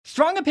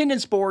Strong Opinion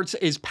Sports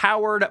is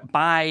powered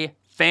by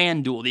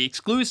FanDuel, the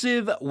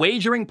exclusive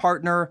wagering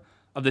partner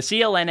of the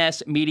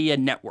CLNS Media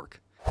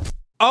Network.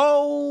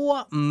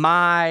 Oh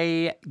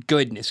my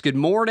goodness. Good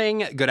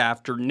morning, good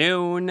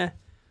afternoon.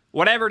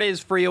 Whatever it is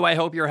for you, I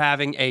hope you're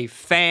having a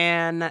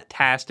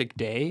fantastic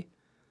day.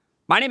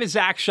 My name is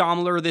Zach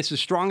Schomler. This is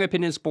Strong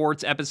Opinion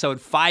Sports,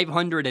 episode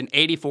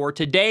 584.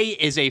 Today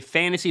is a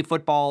fantasy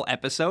football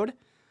episode.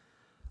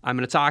 I'm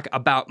going to talk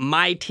about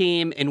my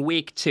team in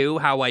week 2,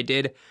 how I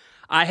did.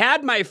 I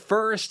had my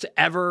first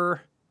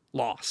ever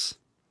loss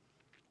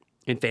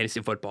in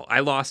fantasy football. I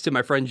lost to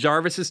my friend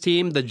Jarvis's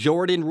team, the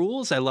Jordan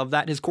Rules. I love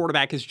that. His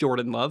quarterback is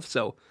Jordan Love,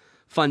 so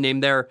fun name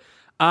there.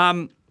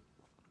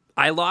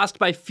 I lost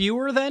by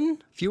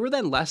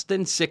less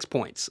than 6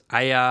 points.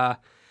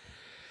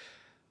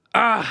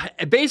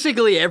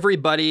 Basically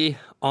everybody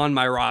on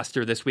my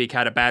roster this week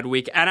had a bad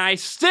week, and I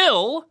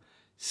still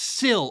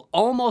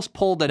almost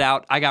pulled it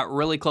out. I got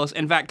really close.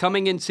 In fact,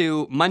 coming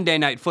into Monday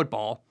Night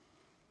Football,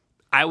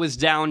 I was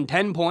down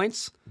 10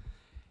 points.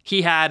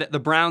 He had the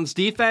Browns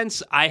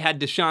defense. I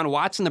had Deshaun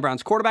Watson, the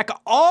Browns quarterback.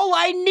 All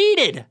I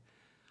needed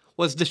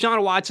was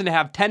Deshaun Watson to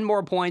have 10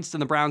 more points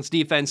than the Browns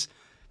defense.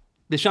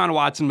 Deshaun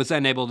Watson was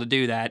unable to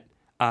do that.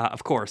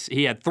 Of course,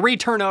 he had 3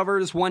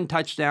 turnovers, 1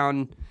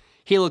 touchdown.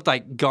 He looked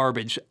like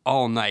garbage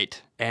all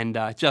night, and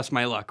just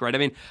my luck, right? I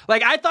mean,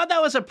 I thought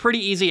that was a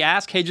pretty easy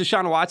ask. Hey,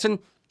 Deshaun Watson,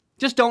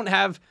 just don't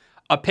have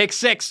a pick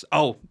 6.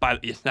 Oh,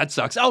 that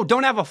sucks. Oh,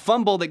 don't have a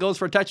fumble that goes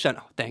for a touchdown.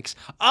 Oh, thanks.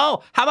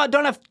 Oh, how about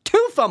don't have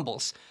 2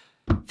 fumbles?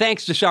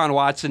 Thanks, Deshaun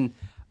Watson.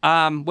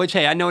 Which,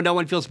 hey, I know no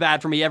one feels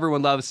bad for me.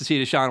 Everyone loves to see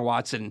Deshaun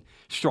Watson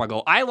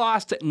struggle. I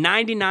lost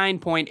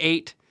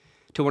 99.8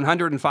 to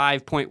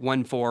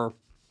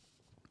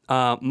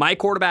 105.14. My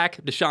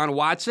quarterback, Deshaun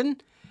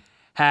Watson,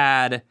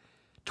 had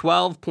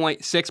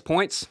 12.6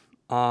 points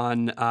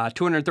on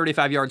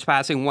 235 yards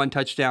passing, 1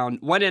 touchdown,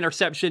 1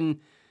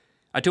 interception,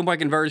 a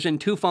 2-point conversion,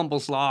 2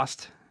 fumbles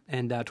lost,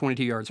 and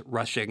 22 yards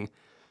rushing.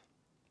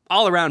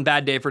 All around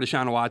bad day for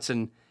Deshaun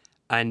Watson.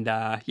 And,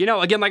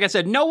 again, like I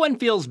said, no one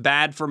feels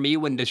bad for me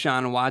when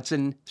Deshaun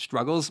Watson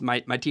struggles.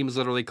 My team is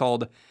literally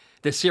called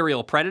the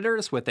Cereal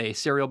Predators, with a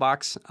cereal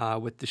box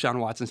with Deshaun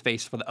Watson's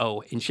face for the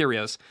O in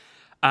Cheerios.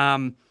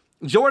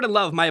 Jordan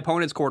Love, my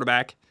opponent's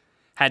quarterback,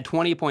 had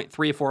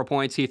 20.34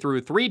 points. He threw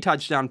 3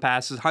 touchdown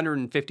passes,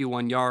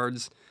 151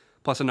 yards,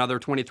 plus another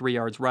 23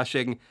 yards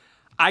rushing.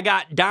 I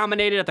got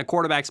dominated at the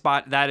quarterback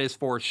spot, that is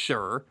for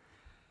sure.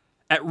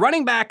 At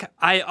running back,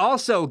 I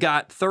also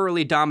got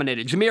thoroughly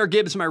dominated. Jahmyr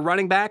Gibbs, my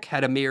running back,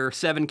 had a mere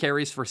 7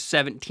 carries for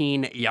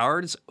 17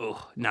 yards.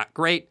 Ugh, not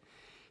great.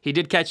 He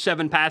did catch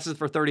 7 passes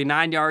for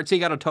 39 yards. He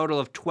got a total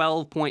of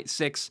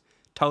 12.6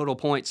 total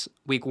points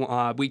week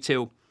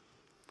 2.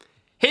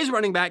 His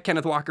running back,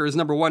 Kenneth Walker, is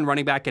number 1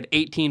 running back at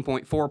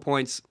 18.4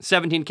 points,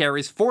 17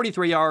 carries,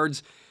 43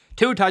 yards,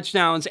 2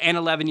 touchdowns, and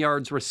 11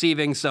 yards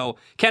receiving. So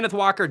Kenneth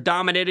Walker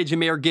dominated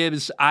Jahmyr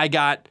Gibbs. I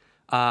got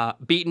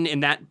beaten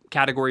in that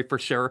category for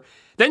sure.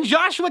 Then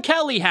Joshua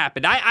Kelly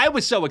happened. I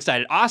was so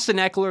excited. Austin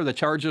Eckler, the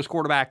Chargers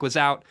quarterback, was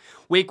out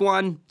week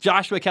 1.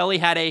 Joshua Kelly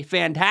had a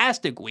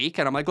fantastic week.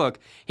 And I'm like, look,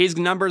 his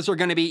numbers are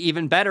going to be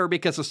even better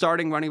because the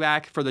starting running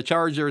back for the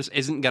Chargers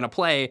isn't going to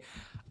play.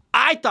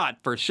 I thought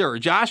for sure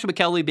Joshua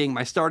Kelly being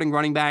my starting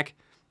running back,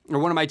 or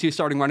one of my 2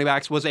 starting running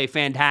backs, was a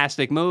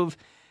fantastic move.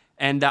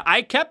 And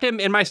I kept him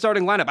in my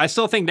starting lineup. I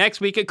still think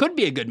next week it could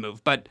be a good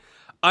move. But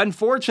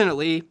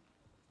unfortunately,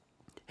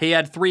 he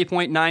had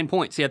 3.9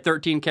 points. He had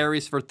 13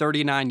 carries for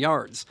 39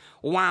 yards.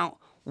 Wow.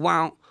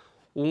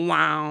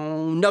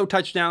 No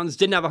touchdowns.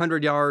 Didn't have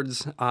 100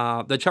 yards.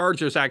 The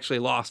Chargers actually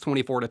lost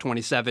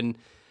 24-27.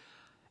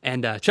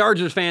 And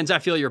Chargers fans, I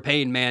feel your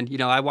pain, man.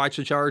 I watched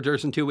the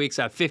Chargers in 2 weeks,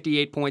 have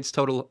 58 points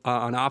total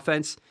on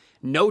offense,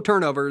 no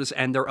turnovers,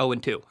 and they're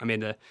 0-2. I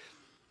mean,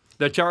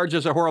 the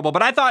Chargers are horrible.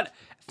 But I thought,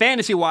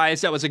 fantasy-wise,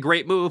 that was a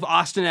great move.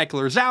 Austin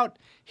Eckler's out.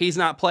 He's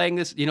not playing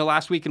this,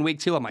 last week in week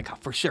 2. I'm like, oh,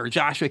 for sure,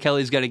 Joshua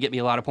Kelly's going to get me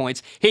a lot of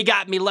points. He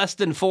got me less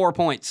than 4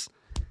 points.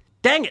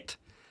 Dang it.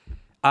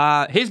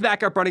 His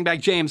backup running back,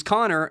 James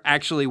Conner,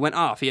 actually went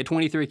off. He had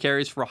 23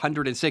 carries for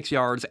 106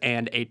 yards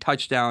and a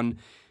touchdown.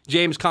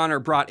 James Conner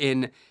brought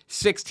in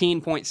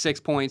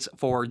 16.6 points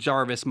for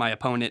Jarvis, my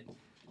opponent,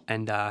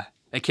 and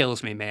it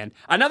kills me, man.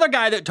 Another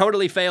guy that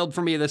totally failed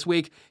for me this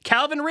week,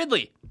 Calvin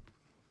Ridley.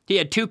 He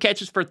had 2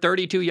 catches for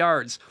 32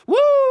 yards.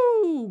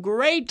 Woo!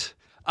 Great!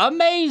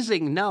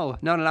 Amazing! No,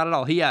 not at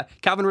all.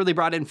 Calvin Ridley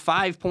brought in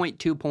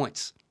 5.2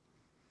 points.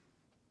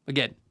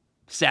 Again,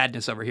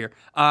 sadness over here.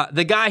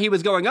 The guy he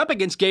was going up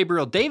against,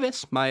 Gabriel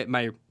Davis,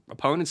 my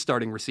opponent's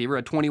starting receiver,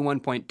 at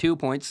 21.2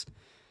 points.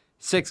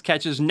 6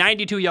 catches,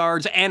 92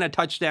 yards, and a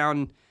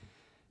touchdown.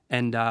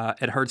 And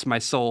it hurts my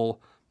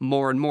soul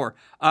more and more.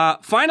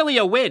 Finally,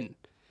 a win.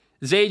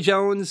 Zay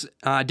Jones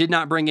did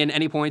not bring in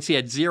any points. He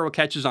had 0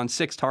 catches on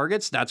 6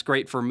 targets. That's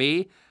great for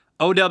me.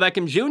 Odell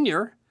Beckham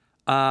Jr.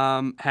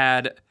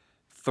 Had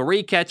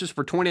 3 catches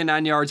for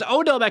 29 yards.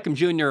 Odell Beckham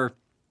Jr.,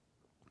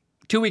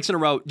 2 weeks in a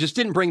row, just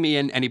didn't bring me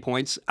in any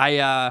points.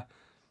 I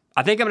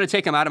think I'm going to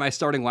take him out of my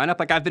starting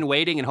lineup. I've been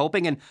waiting and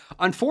hoping. And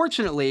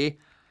unfortunately,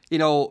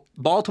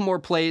 Baltimore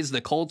plays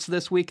the Colts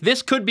this week.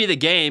 This could be the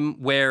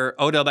game where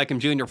Odell Beckham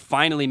Jr.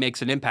 finally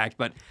makes an impact,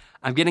 but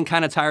I'm getting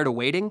kind of tired of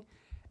waiting.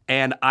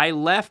 And I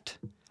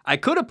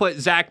could have put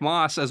Zach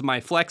Moss as my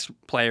flex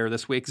player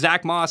this week.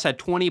 Zach Moss had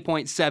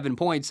 20.7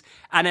 points,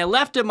 and I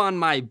left him on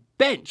my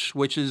bench,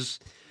 which is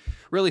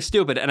really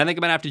stupid. And I think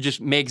I'm going to have to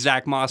just make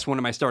Zach Moss one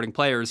of my starting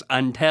players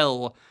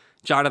until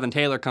Jonathan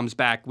Taylor comes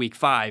back week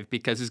 5,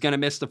 because he's going to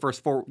miss the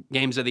first 4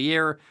 games of the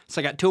year. So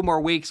I got 2 more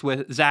weeks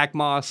with Zach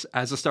Moss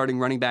as a starting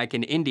running back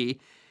in Indy.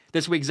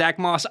 This week, Zach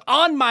Moss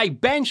on my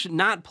bench,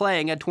 not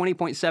playing, at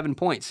 20.7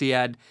 points. He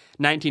had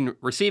 19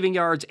 receiving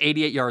yards,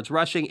 88 yards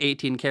rushing,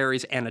 18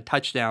 carries, and a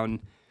touchdown.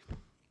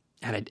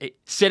 And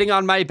sitting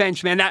on my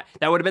bench, man, that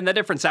would have been the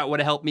difference. That would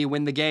have helped me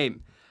win the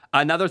game.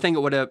 Another thing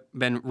that would have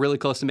been really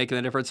close to making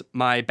the difference,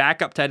 my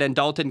backup tight end,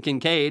 Dalton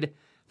Kincaid,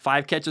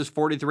 5 catches,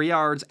 43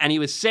 yards, and he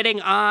was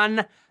sitting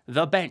on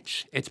the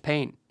bench. It's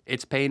pain.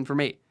 It's pain for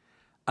me.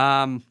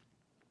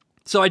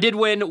 So I did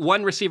win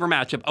 1 receiver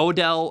matchup.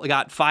 Odell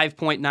got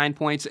 5.9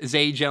 points.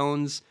 Zay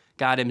Jones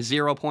got him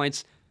 0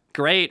 points.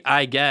 Great,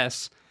 I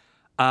guess.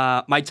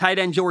 My tight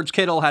end, George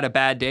Kittle, had a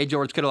bad day.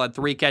 George Kittle had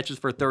 3 catches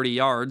for 30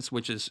 yards,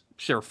 which is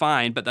sure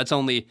fine, but that's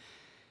only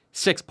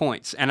 6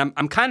 points. And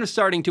I'm kind of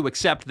starting to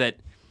accept that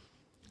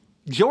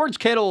George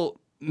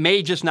Kittle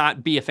may just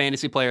not be a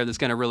fantasy player that's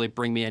going to really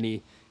bring me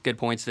any good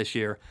points this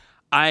year.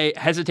 I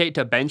hesitate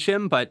to bench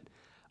him, but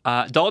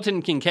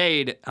Dalton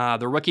Kincaid,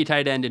 the rookie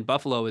tight end in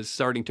Buffalo, is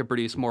starting to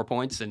produce more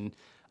points and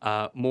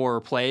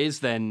more plays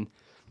than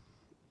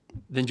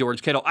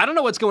George Kittle. I don't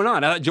know what's going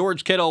on. I thought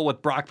George Kittle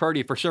with Brock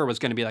Purdy for sure was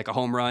going to be like a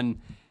home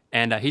run,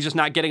 and he's just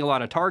not getting a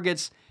lot of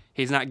targets.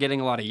 He's not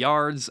getting a lot of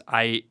yards.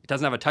 He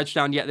doesn't have a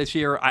touchdown yet this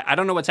year. I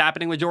don't know what's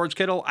happening with George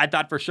Kittle. I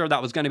thought for sure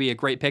that was going to be a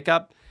great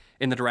pickup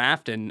in the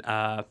draft, and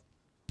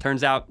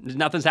turns out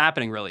nothing's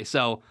happening really.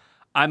 So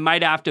I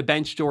might have to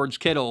bench George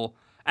Kittle,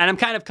 and I'm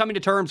kind of coming to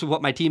terms with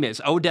what my team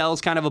is.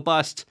 Odell's kind of a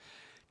bust.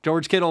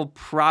 George Kittle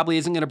probably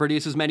isn't going to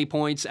produce as many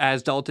points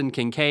as Dalton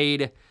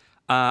Kincaid.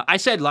 I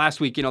said last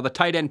week, the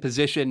tight end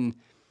position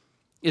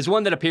is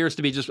one that appears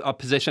to be just a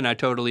position I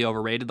totally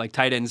overrated. Like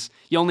tight ends,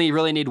 you only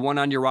really need 1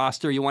 on your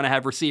roster. You want to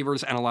have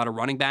receivers and a lot of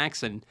running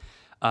backs, and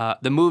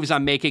the moves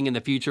I'm making in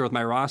the future with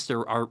my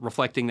roster are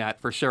reflecting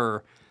that for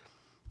sure.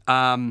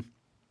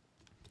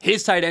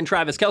 His tight end,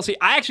 Travis Kelce.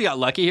 I actually got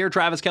lucky here.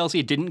 Travis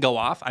Kelce didn't go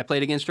off. I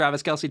played against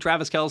Travis Kelce.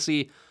 Travis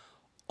Kelce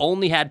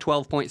only had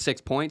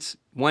 12.6 points.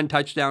 1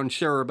 touchdown,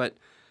 sure, but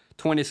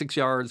 26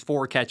 yards,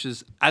 4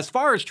 catches. As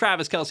far as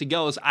Travis Kelce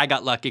goes, I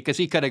got lucky because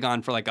he could have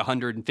gone for like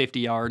 150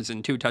 yards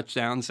and 2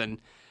 touchdowns. And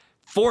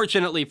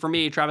fortunately for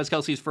me, Travis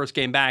Kelce's first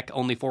game back,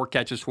 only 4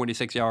 catches,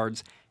 26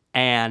 yards,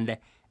 and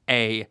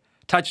a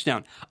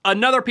touchdown.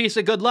 Another piece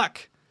of good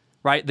luck,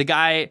 right? The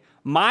guy,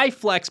 my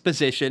flex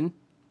position,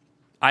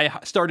 I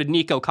started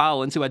Nico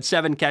Collins, who had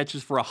 7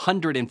 catches for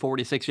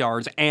 146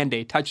 yards and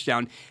a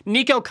touchdown.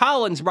 Nico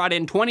Collins brought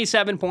in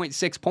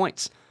 27.6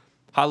 points.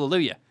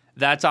 Hallelujah.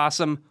 That's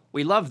awesome.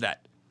 We love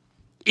that.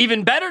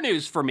 Even better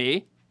news for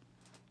me,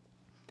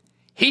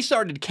 he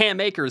started Cam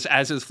Akers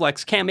as his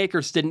flex. Cam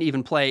Akers didn't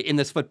even play in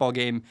this football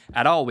game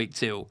at all week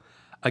 2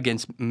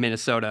 against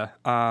Minnesota.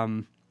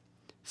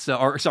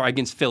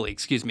 Against Philly,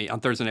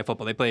 on Thursday Night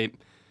Football.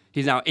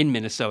 He's now in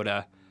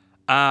Minnesota.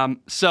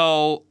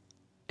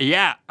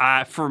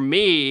 For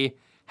me,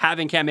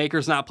 having Cam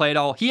Akers not play at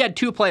all, he had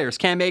 2 players,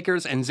 Cam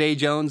Akers and Zay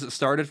Jones, that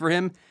started for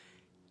him,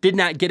 did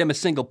not get him a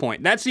single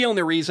point. That's the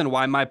only reason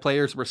why my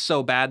players were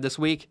so bad this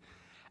week,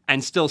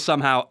 and still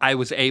somehow I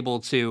was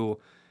able to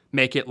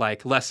make it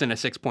like less than a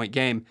 6-point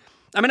game.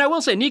 I mean, I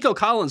will say Nico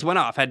Collins went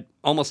off, had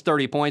almost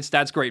 30 points.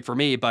 That's great for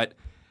me, but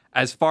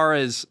as far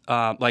as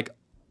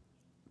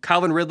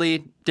Calvin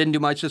Ridley didn't do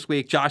much this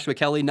week. Joshua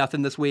Kelly,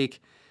 nothing this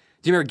week.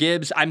 Jahmyr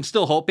Gibbs, I'm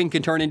still hoping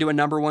can turn into a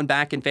number 1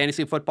 back in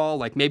fantasy football.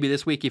 Like maybe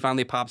this week he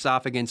finally pops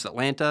off against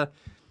Atlanta.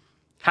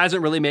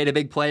 Hasn't really made a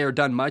big play or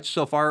done much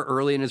so far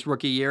early in his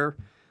rookie year,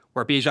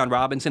 where Bijan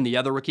Robinson, the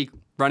other rookie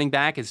running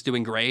back, is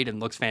doing great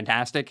and looks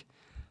fantastic.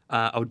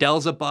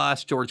 Odell's a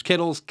bust. George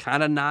Kittle's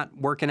kind of not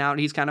working out.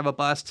 He's kind of a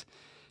bust.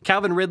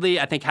 Calvin Ridley,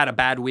 I think, had a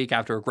bad week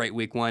after a great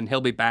week 1.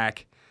 He'll be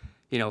back.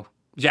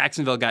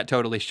 Jacksonville got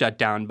totally shut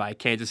down by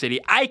Kansas City.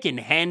 I can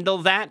handle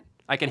that.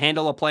 I can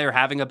handle a player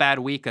having a bad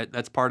week.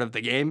 That's part of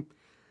the game.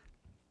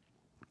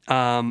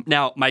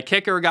 Now, my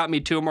kicker got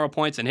me 2 more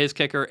points, and his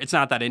kicker, it's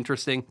not that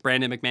interesting.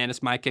 Brandon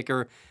McManus, my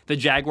kicker. The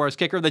Jaguars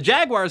kicker. The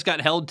Jaguars got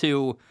held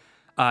to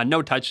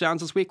no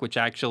touchdowns this week, which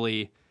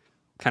actually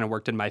kind of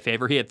worked in my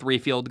favor. He had 3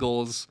 field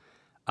goals.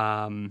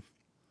 It's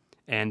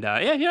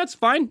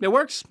fine. It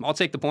works. I'll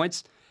take the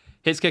points.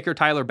 His kicker,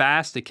 Tyler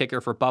Bass, the kicker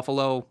for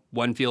Buffalo,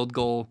 1 field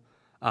goal,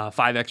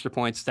 5 extra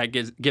points. That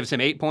gives him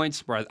 8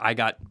 points, whereas I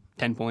got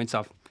 10 points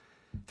off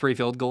 3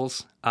 field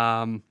goals.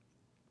 And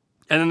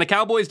then the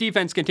Cowboys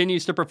defense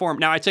continues to perform.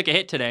 Now, I took a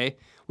hit today.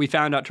 We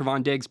found out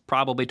Trevon Diggs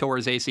probably tore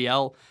his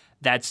ACL.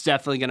 That's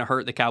definitely going to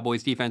hurt the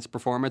Cowboys defense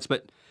performance.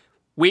 But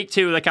week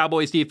 2, the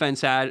Cowboys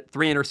defense had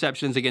 3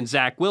 interceptions against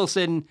Zach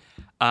Wilson,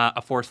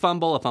 a forced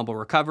fumble, a fumble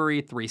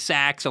recovery, 3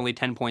 sacks, only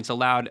 10 points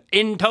allowed.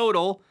 In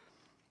total,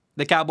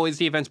 The Cowboys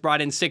defense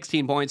brought in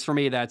 16 points for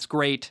me. That's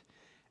great.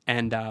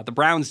 And the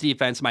Browns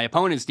defense, my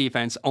opponent's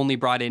defense, only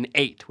brought in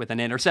 8 with an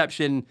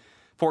interception,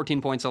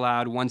 14 points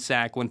allowed, 1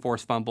 sack, 1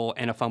 forced fumble,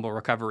 and a fumble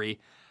recovery.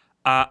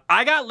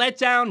 I got let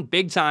down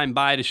big time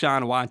by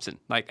Deshaun Watson,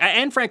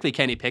 and frankly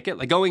Kenny Pickett.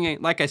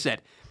 Like I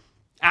said,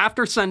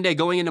 after Sunday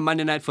going into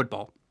Monday Night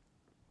Football,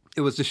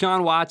 it was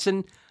Deshaun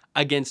Watson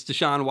against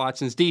Deshaun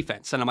Watson's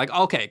defense, and I'm like,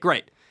 okay,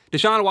 great.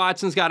 Deshaun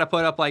Watson's got to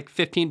put up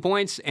 15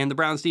 points, and the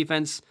Browns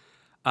defense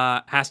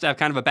has to have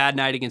kind of a bad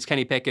night against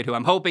Kenny Pickett, who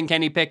I'm hoping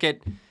Kenny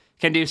Pickett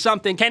can do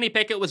something. Kenny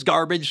Pickett was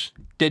garbage,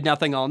 did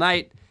nothing all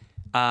night.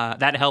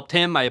 That helped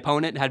him. My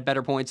opponent had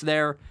better points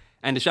there.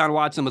 And Deshaun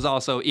Watson was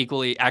also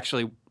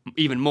actually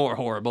even more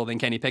horrible than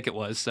Kenny Pickett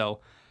was.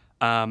 So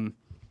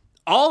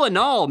all in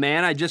all,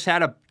 man, I just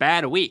had a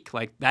bad week.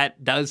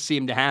 That does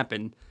seem to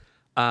happen.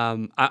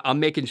 I'm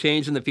making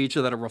change in the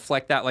future that'll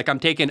reflect that. I'm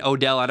taking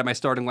Odell out of my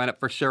starting lineup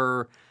for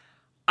sure.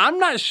 I'm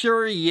not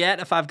sure yet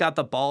if I've got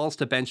the balls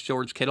to bench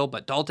George Kittle,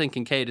 but Dalton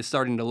Kincaid is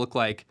starting to look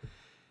like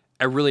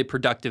a really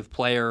productive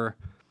player.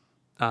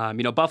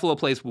 Buffalo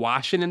plays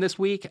Washington this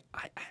week.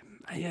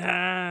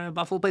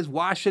 Buffalo plays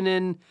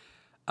Washington.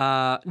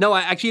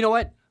 Actually, you know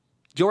what?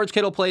 George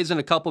Kittle plays in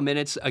a couple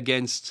minutes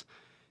against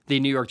the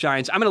New York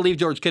Giants. I'm going to leave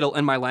George Kittle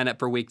in my lineup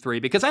for week 3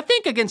 because I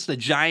think against the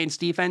Giants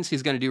defense,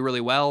 he's going to do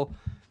really well.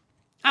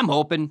 I'm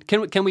hoping.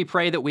 Can we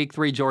pray that week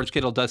 3 George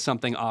Kittle does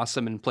something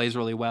awesome and plays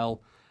really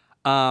well?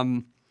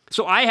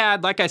 So I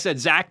had, like I said,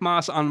 Zach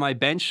Moss on my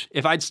bench.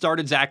 If I'd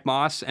started Zach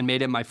Moss and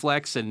made him my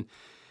flex and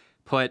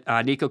put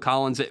Nico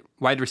Collins at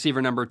wide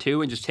receiver number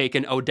 2 and just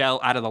taken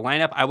Odell out of the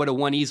lineup, I would have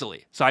won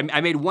easily. So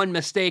I made one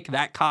mistake.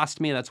 That cost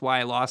me. That's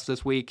why I lost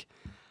this week.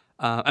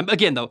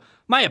 Again, though,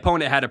 my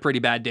opponent had a pretty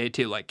bad day,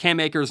 too. Cam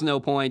Akers, no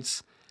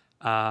points.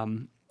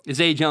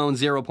 Zay Jones,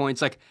 0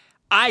 points.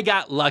 I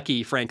got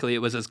lucky, frankly. It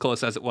was as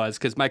close as it was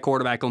because my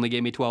quarterback only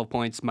gave me 12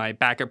 points. My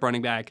backup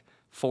running back,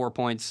 4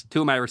 points.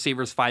 2 of my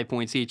receivers, 5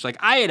 points each.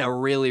 I had a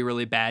really,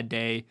 really bad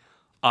day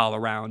all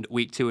around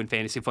week 2 in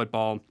fantasy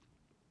football.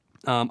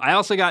 I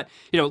also got,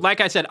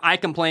 like I said, I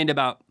complained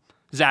about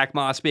Zach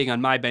Moss being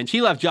on my bench. He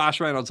left Josh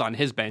Reynolds on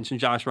his bench, and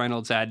Josh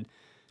Reynolds had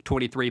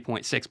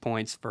 23.6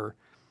 points for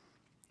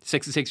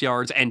 66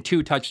 yards and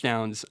 2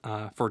 touchdowns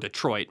for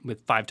Detroit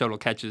with 5 total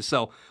catches.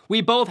 So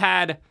we both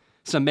had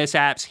some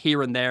mishaps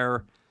here and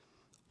there.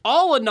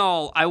 All in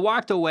all, I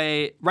walked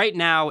away right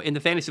now in the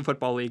Fantasy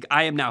Football League.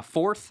 I am now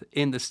 4th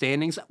in the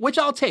standings, which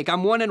I'll take.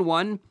 I'm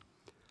 1-1.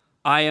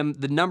 I am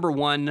the number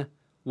 1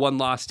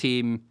 one-loss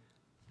team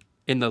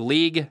in the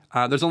league.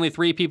 There's only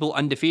 3 people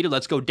undefeated.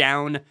 Let's go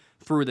down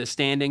through the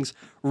standings.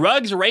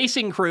 Ruggs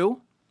Racing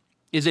Crew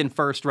is in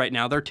first right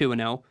now. They're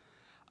 2-0.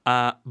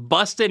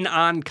 Bustin'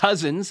 on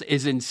Cousins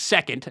is in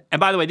second. And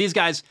by the way, these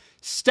guys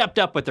stepped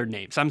up with their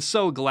names. I'm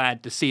so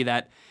glad to see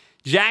that.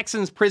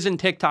 Jackson's Prison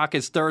TikTok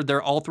is third.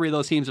 All 3 of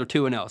those teams are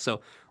 2-0.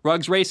 So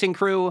Ruggs Racing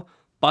Crew,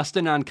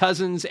 Bustin' on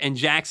Cousins, and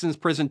Jackson's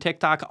Prison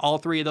TikTok, all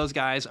 3 of those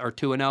guys are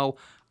 2-0.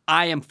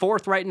 I am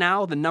 4th right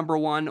now, the number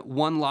 1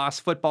 one-loss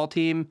football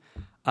team.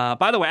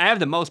 By the way, I have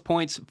the most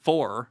points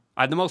I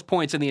have the most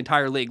points in the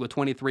entire league with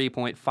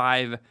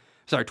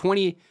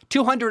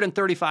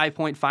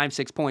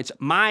 235.56 points.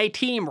 My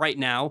team right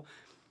now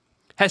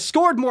has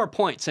scored more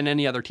points than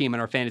any other team in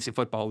our fantasy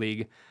football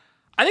league.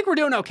 I think we're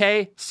doing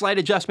okay. Slight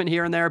adjustment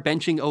here and there,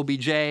 benching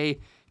OBJ,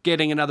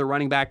 getting another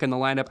running back in the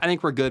lineup. I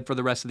think we're good for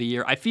the rest of the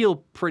year. I feel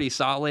pretty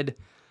solid.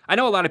 I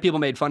know a lot of people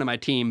made fun of my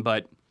team,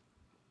 but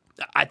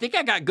I think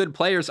I got good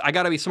players. I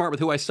got to be smart with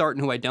who I start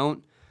and who I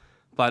don't.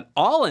 But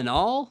all in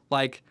all,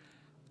 I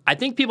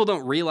think people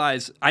don't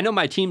realize, I know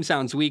my team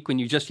sounds weak when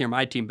you just hear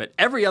my team, but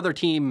every other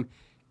team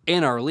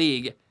in our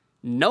league,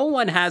 no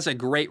one has a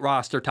great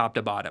roster top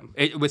to bottom.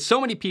 With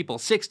so many people,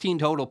 16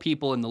 total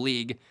people in the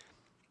league,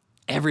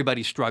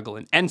 everybody's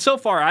struggling. And so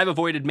far, I've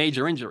avoided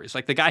major injuries.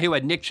 The guy who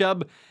had Nick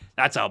Chubb,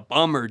 that's a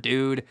bummer,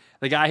 dude.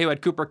 The guy who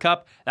had Cooper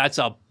Kupp, that's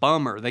a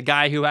bummer. The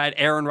guy who had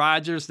Aaron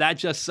Rodgers, that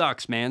just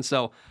sucks, man.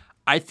 So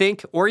I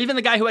think, or even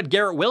the guy who had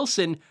Garrett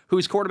Wilson,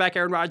 whose quarterback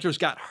Aaron Rodgers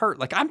got hurt.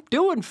 I'm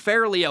doing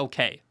fairly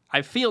okay.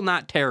 I feel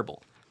not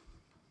terrible.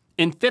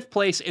 In 5th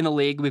place in the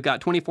league, we've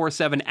got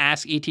 24/7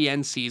 Ask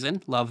ETN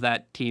Season. Love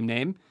that team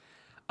name.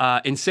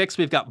 In 6th,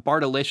 we've got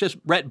Bartalicious.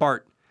 Rhett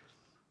Bart.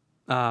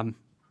 I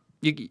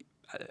think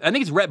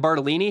it's Rhett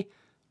Bartolini,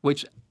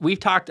 which we've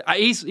talked.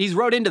 He's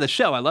wrote into the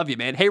show. I love you,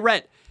 man. Hey,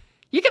 Rhett,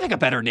 you can pick a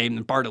better name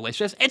than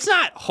Bartalicious. It's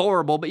not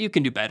horrible, but you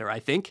can do better, I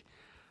think.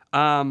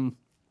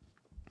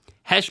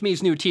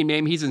 Heshmi's new team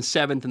name, he's in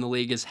 7th in the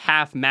league, is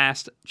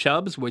Half-Mast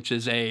Chubbs, which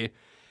is the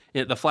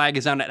flag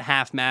is on at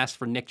half-mast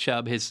for Nick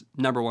Chubb, his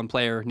number 1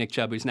 player, Nick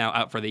Chubb, who's now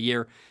out for the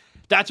year.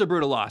 That's a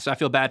brutal loss. I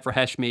feel bad for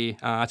Heshmi.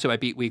 That's who I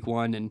beat week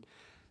 1. And,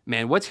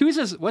 man, what's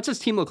his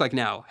team look like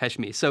now,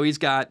 Heshmi? So he's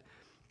got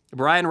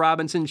Brian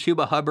Robinson,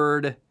 Chuba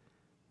Hubbard,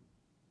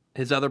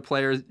 his other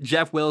players,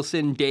 Jeff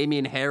Wilson,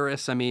 Damian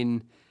Harris. I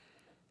mean,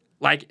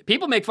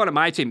 people make fun of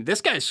my team.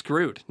 This guy's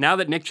screwed. Now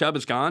that Nick Chubb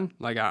is gone,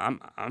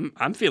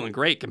 I'm feeling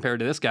great compared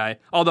to this guy.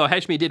 Although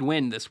Heshmi did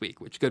win this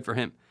week, which is good for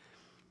him.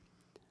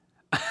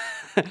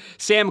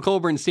 Sam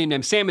Colburn's team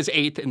name. Sam is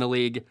 8th in the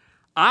league.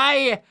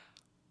 I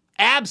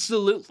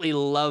absolutely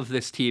love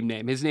this team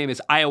name. His name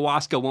is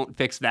Ayahuasca Won't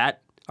Fix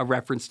That, a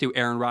reference to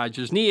Aaron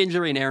Rodgers' knee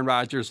injury and Aaron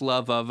Rodgers'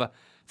 love of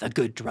the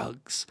good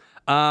drugs.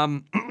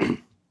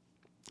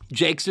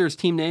 Jakester's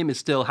team name is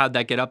still How'd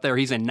That Get Up There.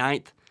 He's in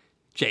 9th.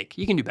 Jake,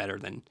 you can do better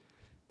than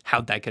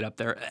How'd That Get Up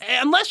There.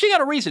 Unless you got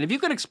a reason. If you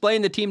could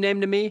explain the team name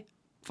to me,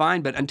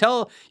 fine. But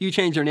until you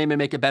change your name and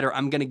make it better,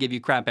 I'm going to give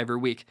you crap every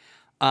week.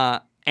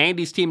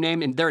 Andy's team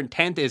name, and they're in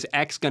 10th, is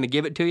Eck's going to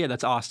give it to you.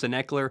 That's Austin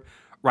Eckler.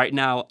 Right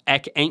now,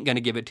 Eck ain't going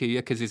to give it to you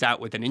because he's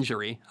out with an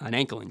injury, an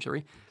ankle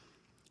injury.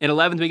 In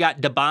 11th, we got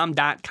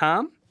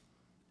DaBomb.com.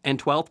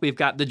 And 12th, we've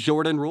got the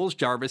Jordan Rules,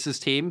 Jarvis's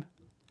team.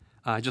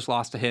 Just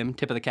lost to him.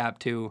 Tip of the cap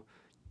to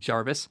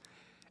Jarvis.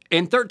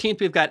 In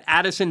 13th, we've got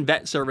Addison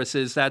Vet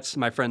Services. That's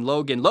my friend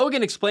Logan.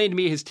 Logan explained to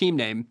me his team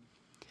name.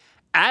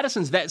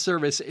 Addison's Vet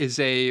Service is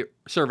a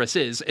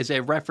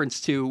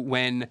reference to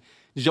when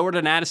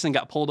Jordan Addison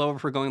got pulled over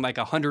for going like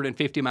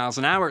 150 miles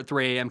an hour at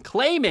 3 a.m.,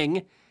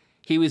 claiming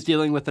he was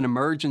dealing with an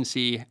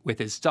emergency with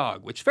his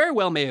dog, which very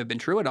well may have been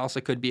true. It also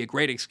could be a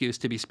great excuse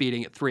to be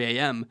speeding at 3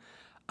 a.m.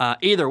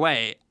 Either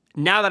way,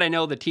 now that I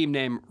know the team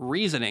name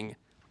reasoning,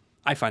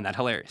 I find that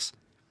hilarious.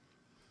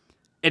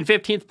 In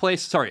 15th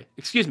place,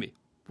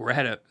 we're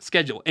ahead of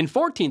schedule. In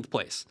 14th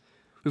place,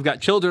 we've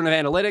got Children of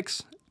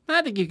Analytics.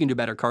 I think you can do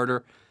better,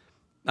 Carter.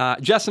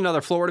 Just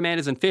Another Florida Man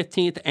is in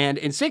 15th. And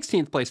in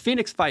 16th place,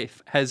 Phoenix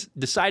Fife has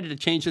decided to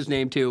change his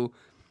name to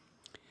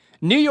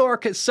New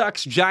York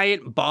Sucks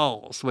Giant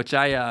Balls, which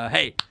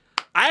I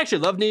actually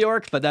love New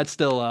York, but that's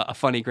still a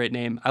funny, great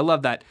name. I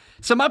love that.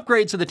 Some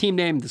upgrades to the team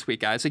name this week,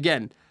 guys.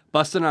 Again,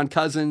 Bustin' on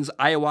Cousins.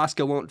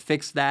 Ayahuasca Won't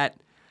Fix That.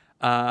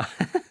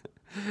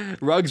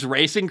 Ruggs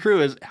Racing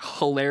Crew is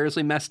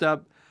hilariously messed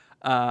up.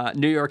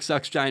 New York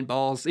Sucks Giant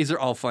Balls. These are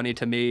all funny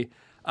to me.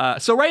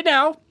 So right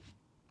now,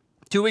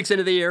 2 weeks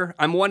into the year,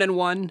 I'm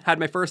 1-1, had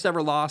my first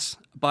ever loss,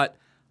 but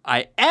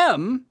I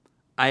am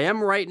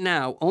right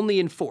now only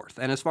in 4th.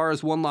 And as far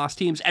as one-loss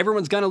teams,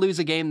 everyone's going to lose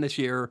a game this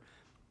year.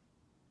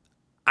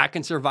 I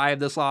can survive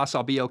this loss.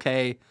 I'll be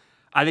okay.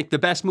 I think the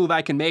best move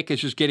I can make is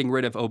just getting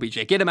rid of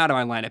OBJ. Get him out of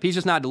my lineup. He's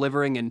just not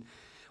delivering. And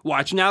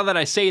watch, now that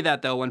I say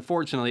that, though,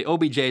 unfortunately,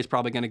 OBJ is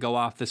probably going to go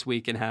off this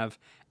week and have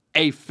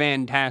a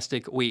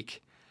fantastic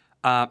week.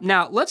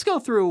 Now, let's go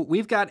through.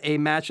 We've got a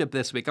matchup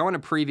this week. I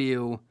want to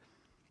preview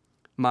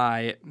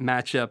my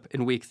matchup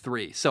in week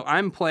 3. So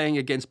I'm playing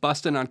against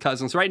Bustin' on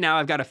Cousins. Right now,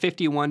 I've got a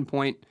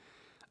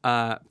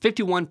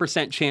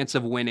 51% chance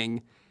of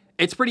winning.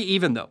 It's pretty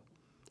even, though.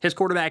 His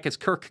quarterback is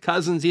Kirk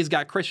Cousins. He's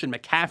got Christian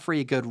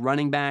McCaffrey, a good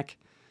running back.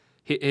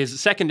 His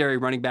secondary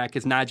running back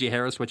is Najee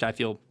Harris, which I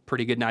feel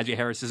pretty good. Najee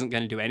Harris isn't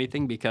going to do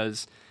anything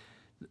because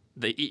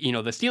the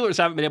Steelers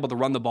haven't been able to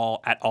run the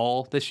ball at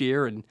all this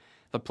year, and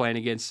they're playing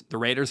against the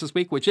Raiders this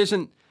week, which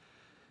isn't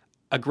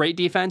a great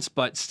defense,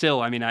 but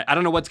still, I mean, I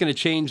don't know what's going to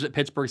change that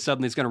Pittsburgh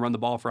suddenly is going to run the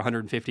ball for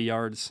 150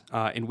 yards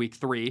in week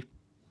 3.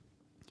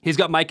 He's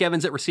got Mike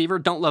Evans at receiver.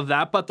 Don't love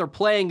that, but they're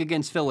playing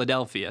against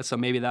Philadelphia, so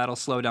maybe that'll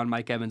slow down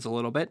Mike Evans a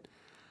little bit.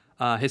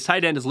 His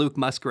tight end is Luke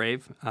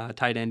Musgrave,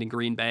 tight end in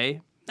Green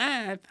Bay.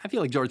 I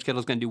feel like George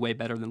Kittle's going to do way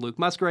better than Luke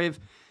Musgrave.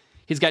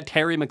 He's got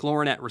Terry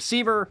McLaurin at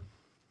receiver.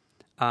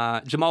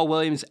 Jamal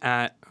Williams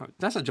at...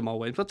 That's not Jamal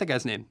Williams. What's that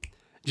guy's name?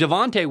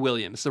 Javonte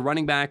Williams, the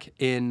running back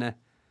in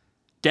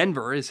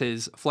Denver, is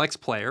his flex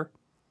player.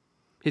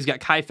 He's got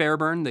Kai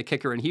Fairburn, the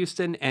kicker in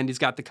Houston, and he's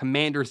got the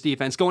Commanders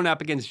defense going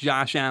up against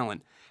Josh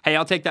Allen. Hey,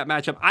 I'll take that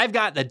matchup. I've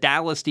got the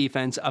Dallas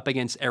defense up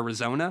against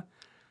Arizona.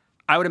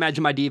 I would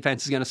imagine my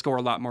defense is going to score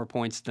a lot more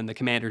points than the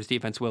Commanders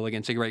defense will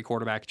against a great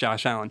quarterback,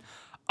 Josh Allen.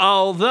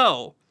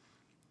 Although,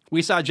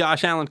 we saw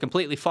Josh Allen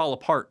completely fall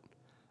apart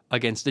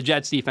against the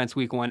Jets defense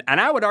week 1. And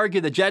I would argue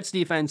the Jets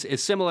defense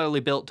is similarly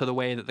built to the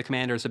way that the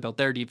Commanders have built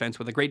their defense,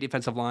 with a great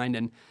defensive line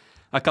and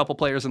a couple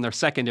players in their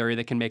secondary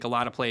that can make a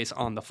lot of plays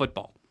on the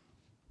football.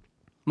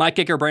 My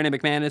kicker, Brandon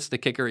McManus, the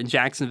kicker in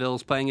Jacksonville,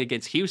 is playing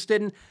against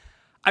Houston.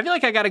 I feel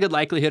like I got a good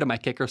likelihood of my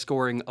kicker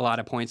scoring a lot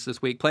of points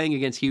this week. Playing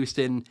against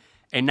Houston,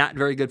 a not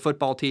very good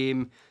football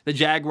team. The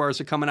Jaguars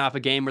are coming off a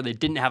game where they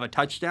didn't have a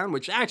touchdown,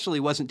 which actually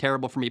wasn't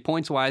terrible for me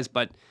points-wise,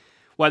 but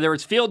whether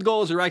it's field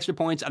goals or extra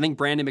points, I think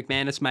Brandon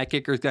McManus, my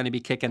kicker, is going to be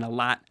kicking a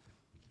lot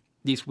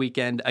this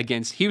weekend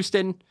against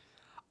Houston.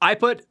 I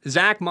put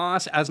Zach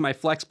Moss as my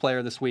flex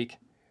player this week.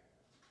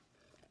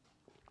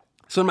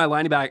 So in my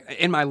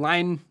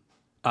lineup,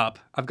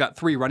 I've got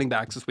 3 running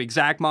backs this week.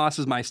 Zach Moss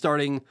is my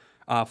starting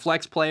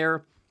flex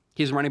player.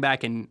 He's a running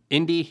back in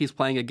Indy. He's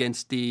playing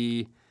against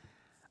the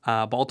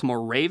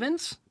Baltimore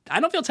Ravens. I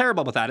don't feel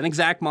terrible about that. I think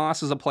Zach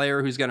Moss is a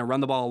player who's going to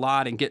run the ball a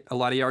lot and get a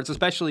lot of yards,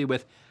 especially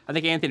with, I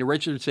think Anthony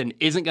Richardson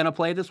isn't going to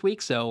play this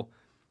week, so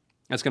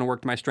that's going to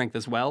work to my strength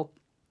as well.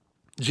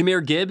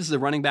 Jahmyr Gibbs, the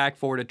running back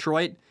for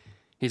Detroit,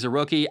 he's a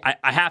rookie. I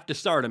have to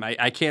start him.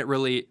 I can't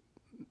really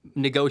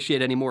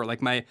negotiate anymore.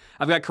 Like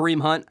I've got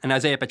Kareem Hunt and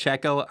Isaiah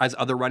Pacheco as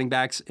other running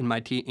backs in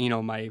my team,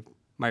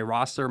 my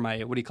roster,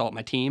 my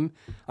team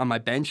on my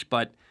bench.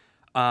 But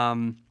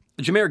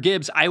Jahmyr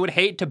Gibbs, I would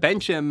hate to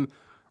bench him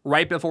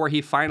right before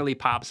he finally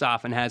pops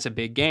off and has a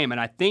big game.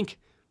 And I think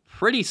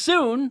pretty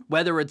soon,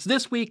 whether it's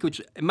this week, which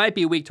it might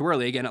be a week too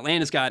early. Again,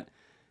 Atlanta's got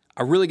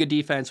a really good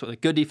defense with a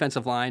good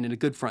defensive line and a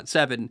good front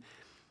seven.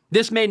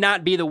 This may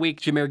not be the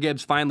week Jahmyr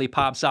Gibbs finally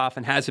pops off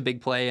and has a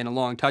big play and a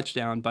long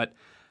touchdown, but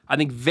I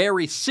think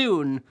very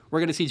soon we're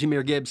going to see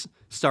Jahmyr Gibbs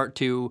start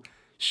to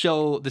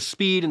show the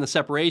speed and the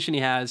separation he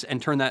has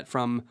and turn that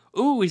from,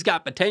 ooh, he's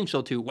got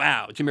potential to,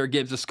 wow, Jahmyr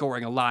Gibbs is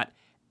scoring a lot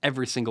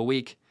every single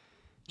week.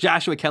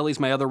 Joshua Kelly's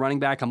my other running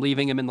back. I'm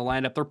leaving him in the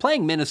lineup. They're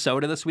playing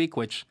Minnesota this week,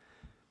 which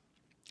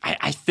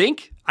I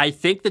think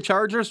the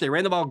Chargers, they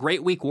ran the ball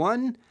great week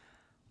one.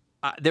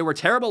 They were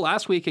terrible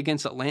last week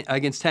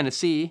against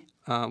Tennessee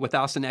with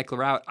Austin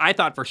Eckler out. I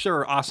thought for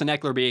sure Austin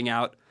Eckler being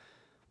out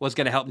was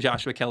going to help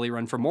Joshua Kelly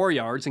run for more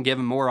yards and give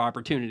him more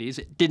opportunities.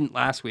 It didn't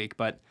last week,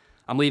 but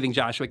I'm leaving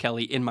Joshua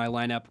Kelly in my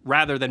lineup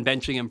rather than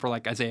benching him for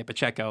like Isaiah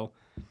Pacheco.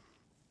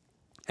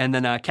 And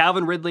then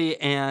Calvin Ridley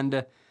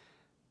and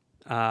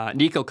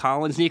Nico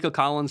Collins. Nico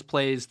Collins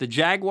plays the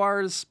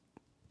Jaguars,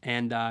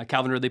 and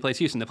Calvin Ridley plays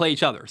Houston. They play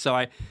each other.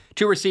 So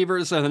two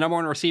receivers, the number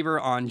one receiver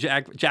on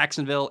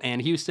Jacksonville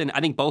and Houston.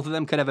 I think both of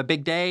them could have a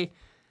big day.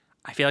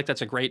 I feel like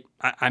that's a great...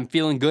 I'm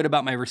feeling good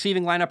about my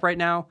receiving lineup right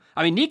now.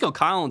 I mean, Nico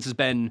Collins has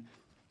been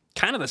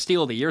kind of the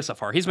steal of the year so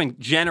far. He's been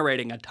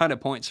generating a ton of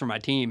points for my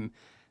team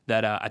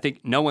that I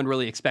think no one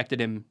really expected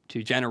him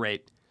to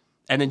generate.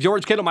 And then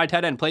George Kittle, my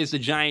tight end, plays the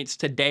Giants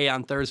today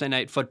on Thursday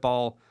Night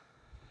Football.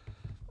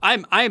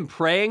 I'm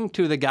praying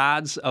to the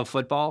gods of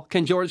football.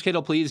 Can George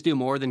Kittle please do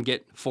more than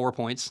get 4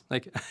 points?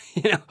 Like,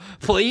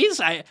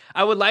 please?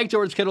 I would like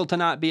George Kittle to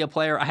not be a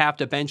player I have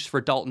to bench for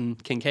Dalton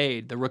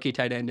Kincaid, the rookie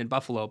tight end in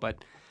Buffalo.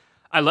 But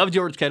I love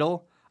George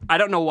Kittle. I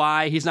don't know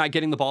why he's not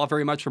getting the ball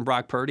very much from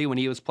Brock Purdy when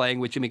he was playing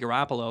with Jimmy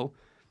Garoppolo.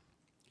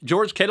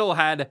 George Kittle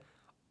had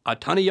a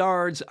ton of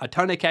yards, a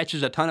ton of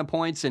catches, a ton of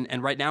points,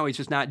 and right now he's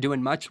just not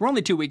doing much. We're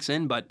only 2 weeks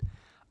in, but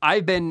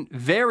I've been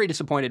very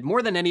disappointed,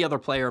 more than any other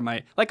player.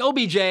 Like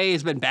OBJ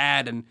has been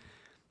bad, and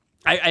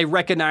I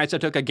recognize I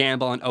took a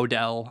gamble on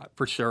Odell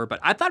for sure, but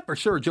I thought for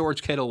sure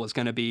George Kittle was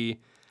going to be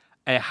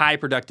a high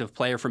productive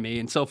player for me,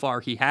 and so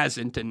far he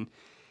hasn't. And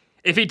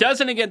if he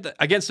doesn't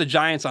against the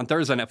Giants on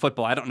Thursday Night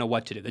Football, I don't know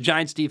what to do. The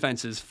Giants'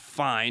 defense is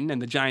fine,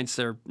 and the Giants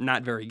are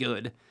not very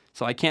good,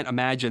 so I can't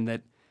imagine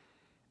that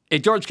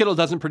if George Kittle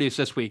doesn't produce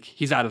this week,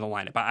 he's out of the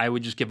lineup. I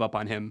would just give up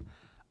on him.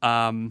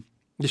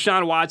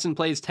 Deshaun Watson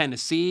plays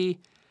Tennessee.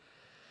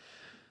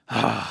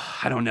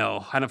 I don't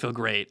know. I don't feel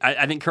great.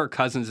 I think Kirk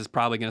Cousins is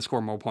probably going to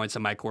score more points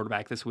than my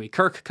quarterback this week.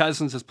 Kirk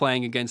Cousins is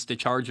playing against the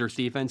Chargers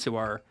defense,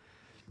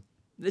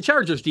 the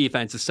Chargers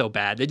defense is so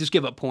bad. They just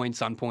give up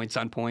points on points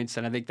on points.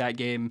 And I think that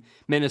game,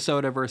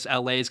 Minnesota versus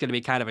LA, is going to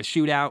be kind of a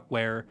shootout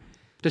where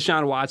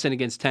Deshaun Watson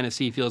against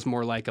Tennessee feels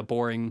more like a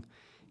boring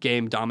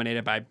game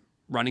dominated by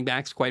running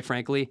backs, quite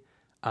frankly.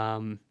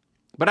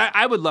 But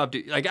I would love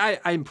to,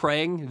 I'm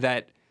praying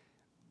that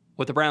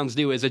what the Browns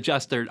do is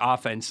adjust their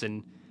offense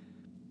and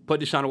put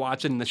Deshaun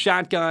Watson in the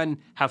shotgun,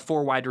 have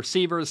 4 wide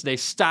receivers. They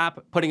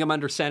stop putting him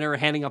under center,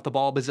 handing off the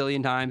ball a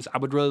bazillion times. I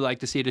would really like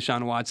to see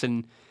Deshaun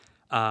Watson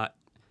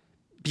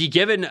be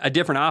given a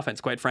different offense,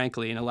 quite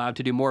frankly, and allowed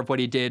to do more of what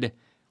he did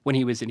when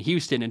he was in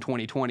Houston in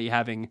 2020,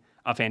 having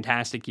a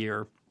fantastic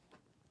year.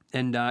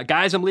 And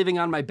guys I'm leaving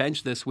on my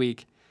bench this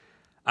week,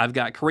 I've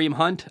got Kareem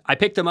Hunt. I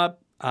picked him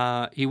up.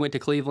 He went to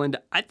Cleveland.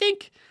 I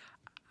think...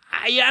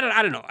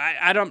 I don't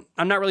know.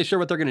 I'm not really sure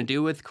what they're going to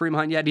do with Kareem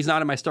Hunt yet. He's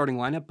not in my starting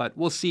lineup, but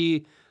we'll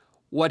see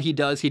what he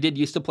does. He did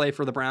used to play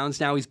for the Browns.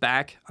 Now he's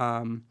back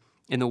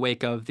in the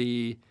wake of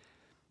the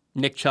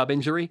Nick Chubb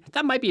injury.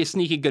 That might be a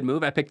sneaky good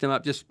move. I picked him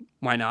up. Just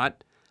why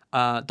not?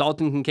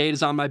 Dalton Kincaid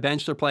is on my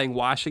bench. They're playing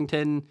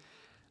Washington.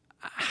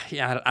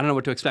 I don't know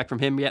what to expect from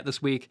him yet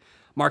this week.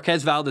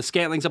 Marquez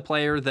Valdes-Scantling's a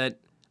player that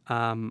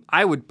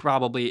I would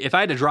probably, if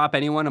I had to drop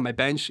anyone on my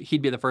bench,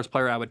 he'd be the first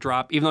player I would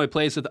drop. Even though he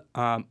plays with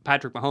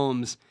Patrick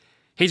Mahomes,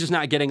 he's just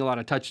not getting a lot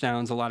of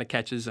touchdowns, a lot of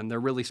catches, and they're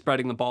really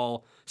spreading the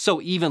ball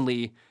so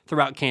evenly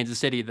throughout Kansas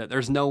City that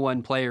there's no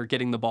one player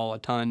getting the ball a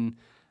ton.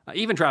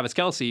 Even Travis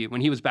Kelce,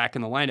 when he was back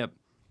in the lineup,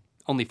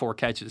 only 4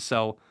 catches.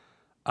 So,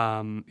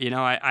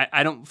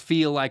 I don't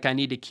feel like I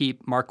need to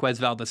keep Marquez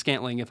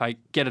Valdes-Scantling if I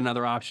get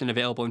another option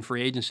available in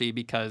free agency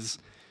because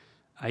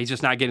he's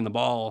just not getting the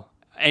ball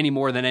any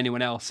more than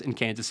anyone else in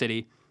Kansas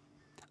City.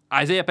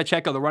 Isaiah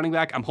Pacheco, the running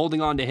back, I'm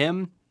holding on to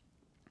him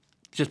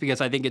just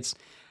because I think it's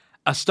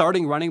a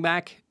starting running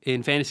back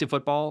in fantasy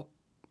football.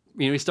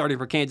 He's starting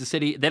for Kansas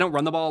City. They don't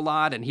run the ball a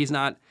lot, and he's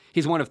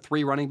one of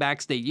 3 running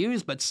backs they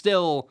use, but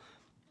still,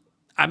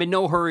 I'm in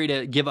no hurry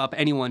to give up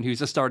anyone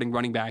who's a starting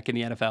running back in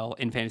the NFL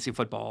in fantasy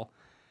football.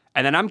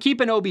 And then I'm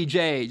keeping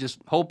OBJ, just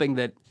hoping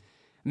that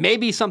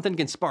maybe something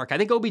can spark. I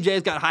think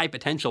OBJ's got high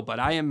potential, but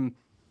I am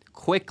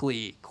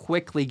quickly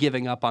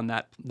giving up on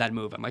that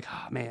move. I'm like,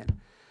 oh man,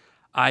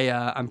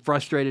 I'm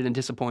frustrated and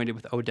disappointed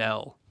with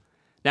Odell.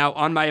 Now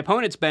on my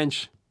opponent's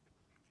bench,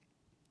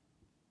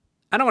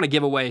 I don't want to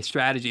give away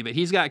strategy, but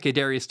he's got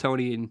Kadarius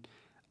Toney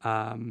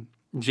and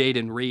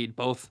Jaden Reed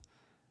both.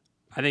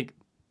 I don't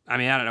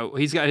know.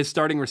 He's got his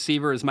starting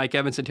receiver is Mike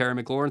Evans and Terry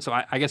McLaurin, so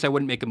I guess I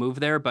wouldn't make a move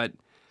there, but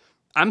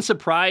I'm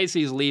surprised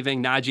he's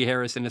leaving Najee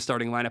Harris in the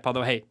starting lineup,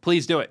 although, hey,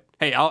 please do it.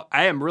 Hey,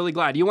 I am really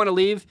glad. You want to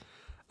leave?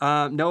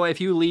 Noah, if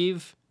you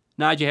leave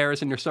Najee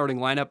Harris in your starting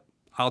lineup,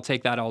 I'll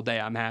take that all day.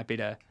 I'm happy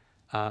to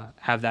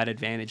have that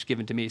advantage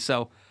given to me.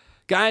 So,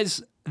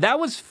 guys, that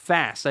was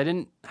fast.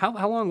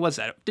 How long was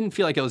that? It didn't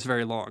feel like it was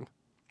very long.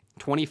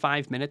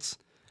 25 minutes.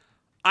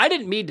 I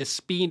didn't mean to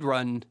speed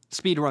run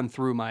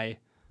through my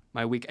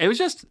week. It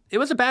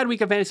was a bad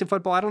week of fantasy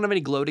football. I don't have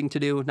any gloating to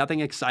do.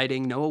 Nothing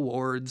exciting. No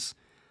awards.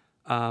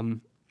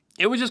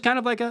 It was just kind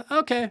of like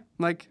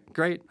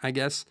great, I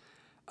guess.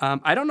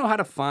 I don't know how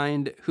to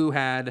find who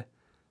had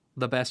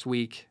the best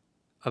week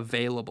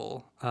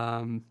available.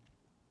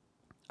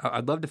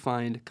 I'd love to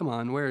find. Come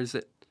on, where is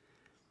it?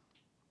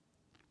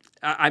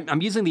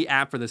 I'm using the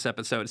app for this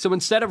episode. So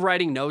instead of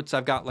writing notes,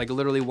 I've got like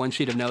literally one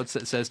sheet of notes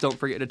that says, don't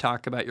forget to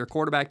talk about your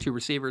quarterback, 2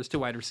 receivers, 2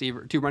 wide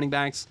receiver, 2 running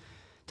backs,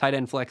 tight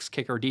end, flex,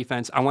 kicker,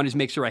 defense. I wanted to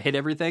make sure I hit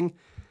everything.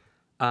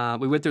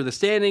 We went through the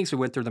standings. We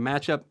went through the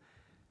matchup.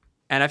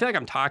 And I feel like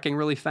I'm talking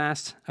really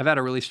fast. I've had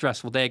a really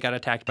stressful day. I got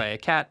attacked by a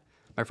cat.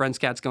 My friend's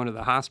cat's going to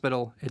the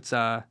hospital. It's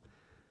been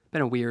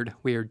a weird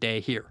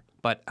day here.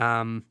 But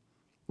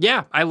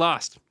yeah, I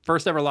lost.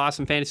 First ever loss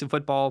in fantasy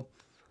football.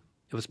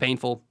 It was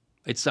painful.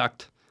 It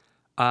sucked.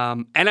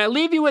 And I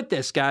leave you with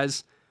this,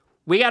 guys.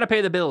 We got to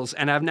pay the bills.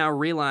 And I've now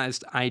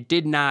realized I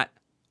did not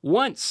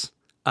once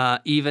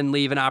even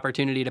leave an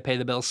opportunity to pay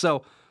the bills.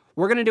 So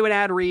we're going to do an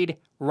ad read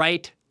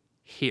right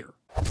here.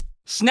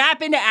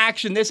 Snap into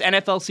action this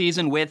NFL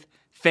season with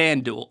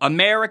FanDuel,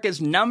 America's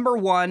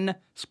 #1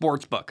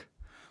 sportsbook.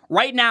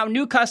 Right now,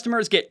 new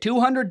customers get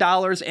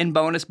 $200 in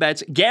bonus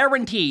bets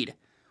guaranteed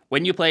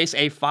when you place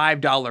a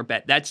 $5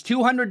 bet. That's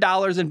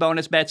 $200 in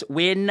bonus bets,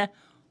 win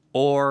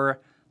or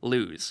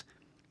lose.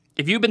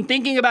 If you've been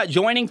thinking about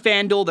joining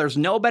FanDuel, there's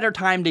no better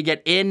time to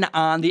get in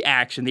on the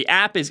action. The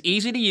app is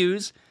easy to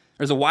use.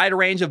 There's a wide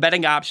range of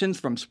betting options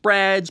from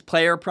spreads,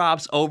 player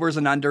props, overs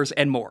and unders,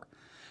 and more.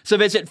 So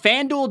visit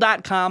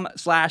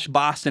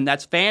FanDuel.com/Boston.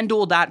 That's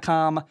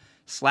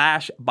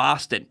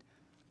FanDuel.com/Boston.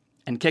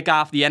 And kick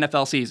off the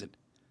NFL season.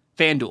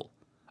 FanDuel,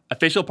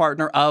 official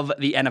partner of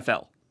the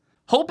NFL.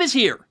 Hope is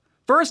here.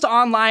 First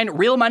online,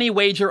 real money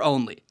wager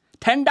only.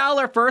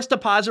 $10 first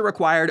deposit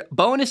required.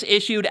 Bonus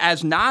issued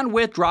as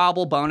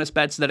non-withdrawable bonus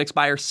bets that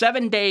expire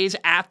 7 days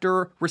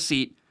after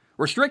receipt.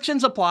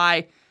 Restrictions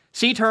apply.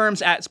 See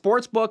terms at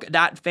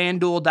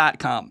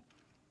sportsbook.fanduel.com.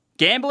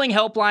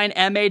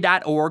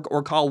 GamblingHelplineMA.org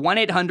or call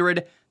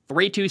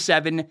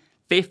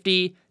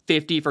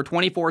 1-800-327-5050 for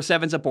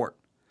 24/7 support.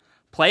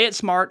 Play it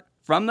smart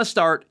from the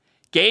start.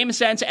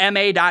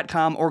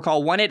 GameSenseMA.com or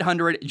call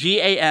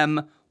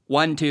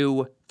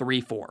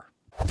 1-800-GAM-1234.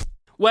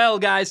 Well,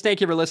 guys, thank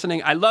you for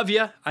listening. I love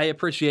you. I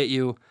appreciate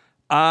you.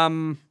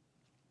 I'm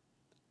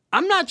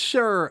not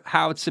sure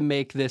how to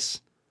make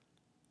this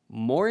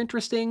more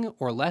interesting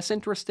or less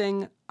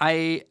interesting.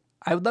 I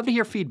would love to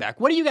hear feedback.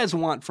 What do you guys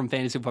want from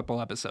fantasy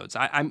football episodes?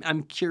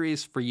 I'm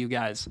curious for you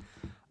guys.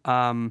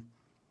 I'm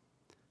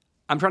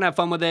trying to have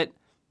fun with it.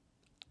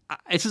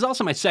 This is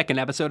also my second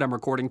episode I'm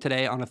recording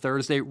today on a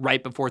Thursday,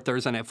 right before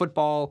Thursday Night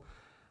Football.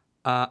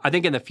 I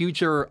think in the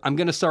future, I'm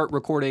going to start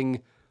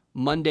recording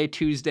Monday,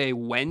 Tuesday,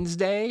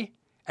 Wednesday,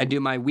 and do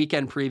my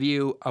weekend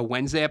preview a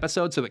Wednesday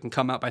episode so it can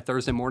come out by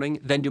Thursday morning.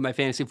 Then do my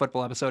fantasy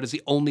football episode is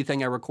the only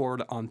thing I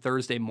record on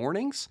Thursday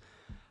mornings.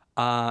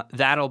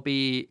 That'll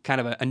be kind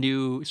of a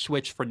new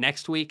switch for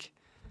next week.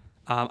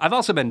 I've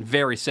also been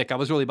very sick. I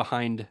was really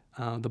behind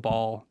the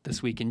ball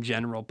this week in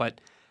general.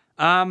 But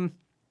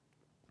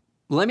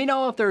let me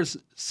know if there's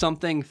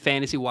something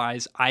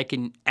fantasy-wise I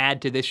can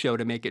add to this show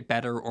to make it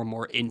better or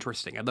more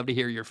interesting. I'd love to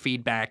hear your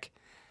feedback.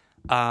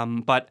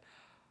 But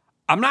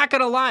I'm not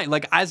going to lie.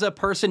 Like, as a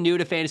person new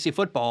to fantasy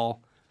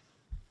football,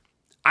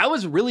 I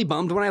was really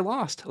bummed when I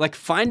lost. Like,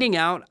 finding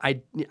out,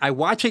 I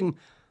watching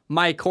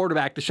my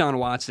quarterback, Deshaun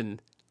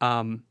Watson,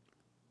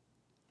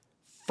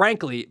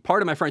 frankly,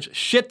 pardon my French,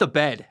 shit the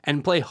bed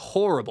and play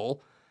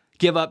horrible,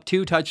 give up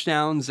 2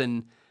 touchdowns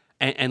and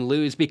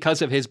lose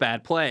because of his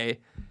bad play.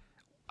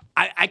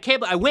 I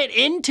can't. I went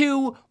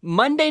into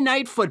Monday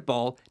Night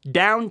Football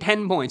down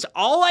 10 points.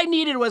 All I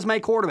needed was my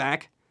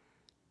quarterback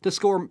to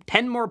score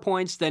 10 more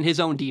points than his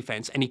own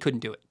defense, and he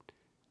couldn't do it.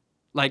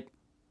 Like,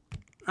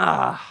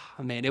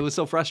 man, it was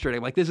so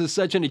frustrating. Like, this is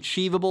such an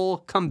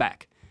achievable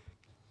comeback.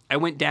 I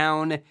went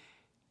down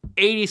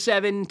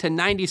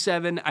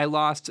 87-97. I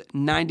lost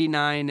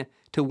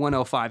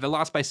 99-105. I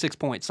lost by 6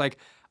 points. Like,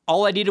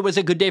 all I needed was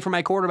a good day for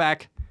my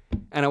quarterback,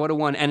 and I would have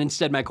won. And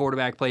instead, my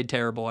quarterback played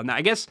terrible. And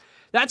I guess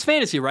that's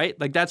fantasy,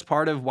 right? Like, that's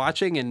part of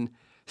watching, and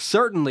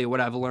certainly what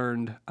I've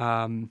learned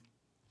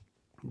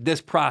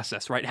this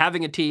process, right?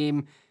 Having a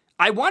team.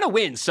 I want to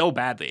win so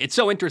badly. It's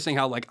so interesting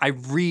how, like, I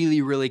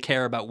really, really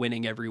care about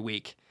winning every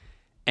week.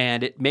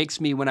 And it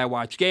makes me, when I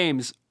watch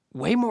games,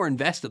 way more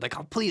invested. Like,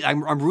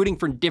 I'm rooting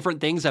for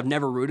different things I've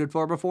never rooted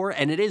for before.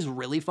 And it is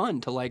really fun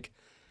to, like,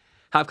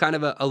 have kind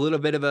of a little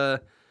bit of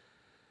a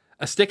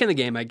stick in the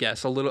game, I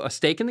guess. A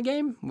stake in the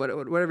game?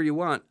 Whatever you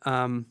want.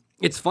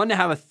 It's fun to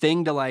have a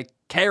thing to, like,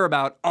 care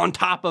about on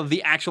top of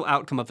the actual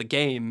outcome of the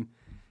game.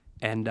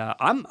 And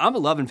I'm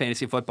loving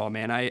fantasy football,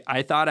 man.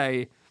 I thought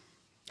I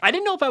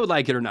didn't know if I would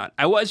like it or not.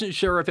 I wasn't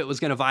sure if it was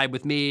going to vibe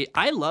with me.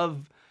 I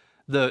love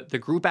the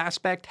group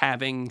aspect,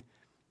 having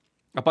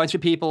a bunch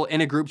of people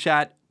in a group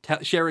chat,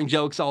 sharing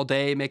jokes all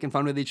day, making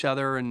fun with each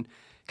other, and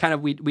kind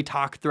of we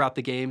talk throughout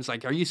the games.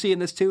 Like, are you seeing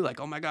this too? Like,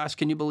 oh my gosh,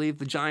 can you believe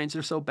the Giants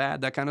are so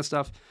bad? That kind of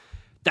stuff.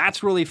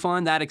 That's really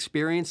fun. That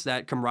experience,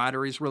 that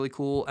camaraderie is really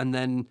cool. And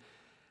then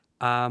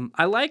I'm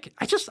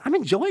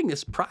enjoying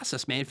this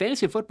process, man.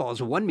 Fantasy football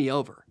has won me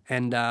over,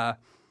 and I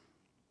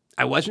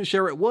wasn't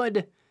sure it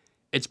would.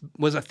 It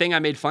was a thing I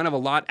made fun of a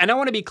lot. And I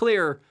want to be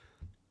clear,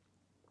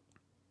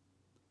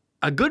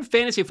 a good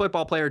fantasy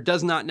football player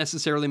does not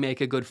necessarily make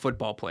a good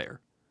football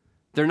player.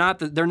 They're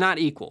not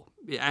equal.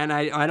 And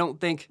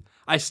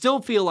I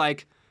still feel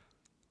like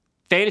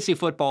fantasy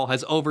football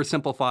has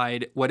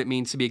oversimplified what it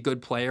means to be a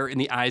good player in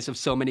the eyes of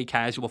so many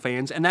casual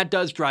fans. And that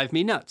does drive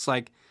me nuts.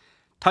 Like,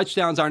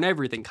 touchdowns aren't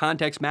everything.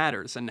 Context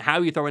matters. And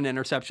how you throw an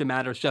interception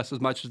matters just as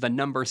much as the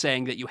number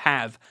saying that you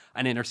have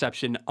an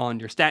interception on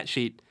your stat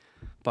sheet.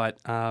 But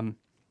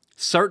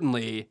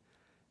certainly,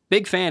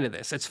 big fan of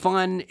this. It's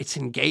fun. It's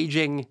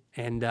engaging.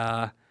 And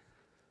I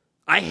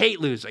hate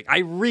losing. I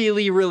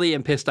really, really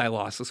am pissed I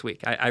lost this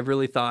week. I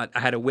really thought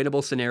I had a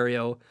winnable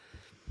scenario.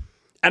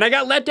 And I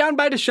got let down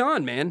by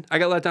Deshaun, man. I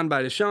got let down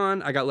by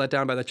Deshaun. I got let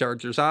down by the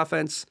Chargers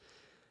offense.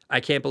 I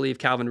can't believe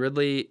Calvin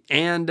Ridley.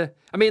 And,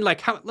 I mean,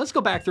 like, let's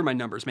go back through my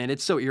numbers, man.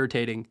 It's so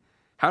irritating.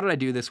 How did I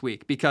do this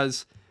week?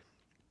 Because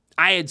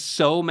I had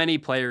so many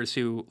players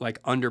who,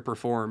 like,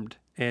 underperformed.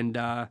 And,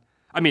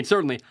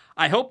 certainly,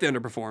 I hope they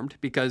underperformed,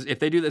 because if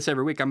they do this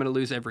every week, I'm going to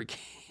lose every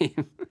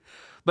game.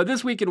 But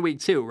this week in week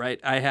 2, right,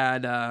 I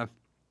had,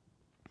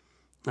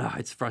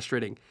 it's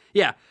frustrating.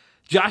 Yeah,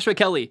 Joshua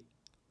Kelly,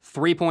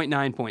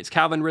 3.9 points.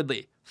 Calvin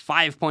Ridley,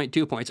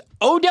 5.2 points.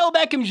 Odell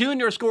Beckham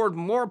Jr. scored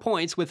more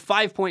points with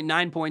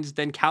 5.9 points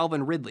than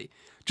Calvin Ridley.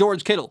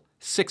 George Kittle,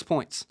 6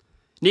 points.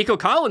 Nico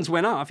Collins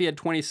went off. He had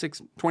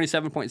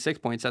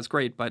 27.6 points. That's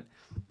great, but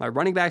my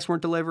running backs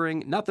weren't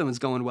delivering. Nothing was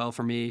going well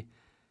for me.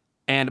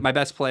 And my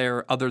best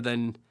player, other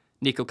than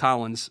Nico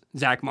Collins,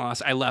 Zach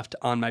Moss, I left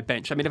on my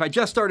bench. I mean, if I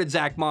just started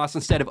Zach Moss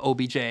instead of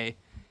OBJ,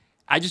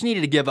 I just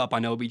needed to give up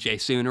on OBJ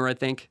sooner, I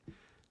think.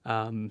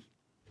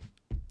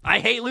 I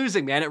hate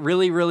losing, man. It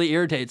really, really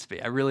irritates me.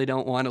 I really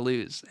don't want to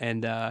lose.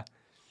 And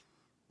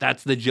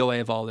that's the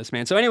joy of all this,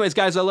 man. So anyways,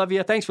 guys, I love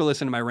you. Thanks for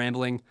listening to my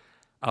rambling.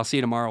 I'll see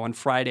you tomorrow on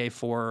Friday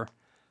for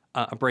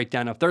a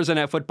breakdown of Thursday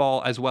Night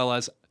Football, as well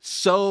as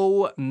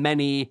so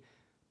many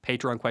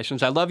Patreon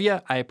questions. I love you.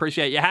 I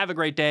appreciate you. Have a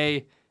great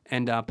day.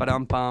 And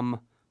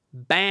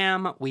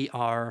bam, we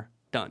are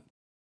done.